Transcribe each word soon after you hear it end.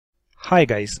Hi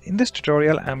guys, in this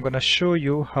tutorial I'm gonna show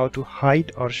you how to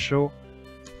hide or show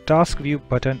task view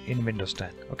button in Windows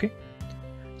 10. Okay,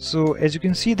 so as you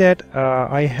can see that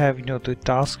I have the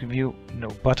task view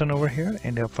button over here,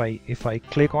 and if I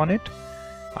click on it,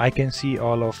 I can see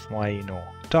all of my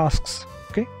tasks,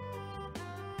 okay,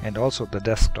 and also the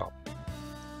desktop.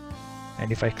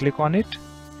 And if I click on it,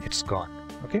 it's gone.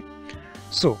 Okay,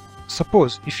 so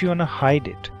suppose if you wanna hide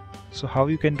it, so how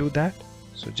you can do that?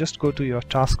 So just go to your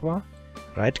taskbar,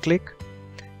 right click,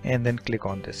 and then click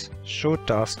on this show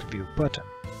task view button.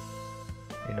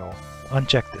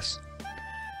 Uncheck this.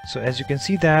 So as you can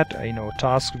see that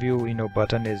task view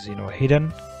button is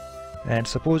hidden. And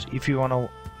suppose if you wanna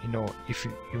if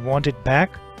you want it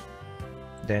back,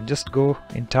 then just go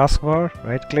in taskbar,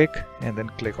 right click, and then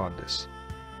click on this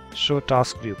show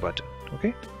task view button.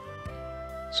 Okay,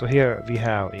 so here we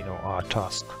have our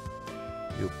task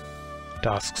view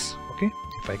tasks. Okay,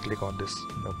 if I click on this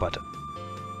button.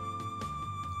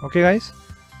 Okay guys,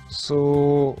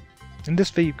 so in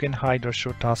this way you can hide or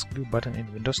show task view button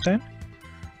in Windows 10.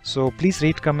 So please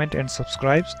rate, comment and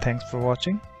subscribe. Thanks for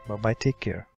watching. Bye bye, take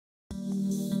care.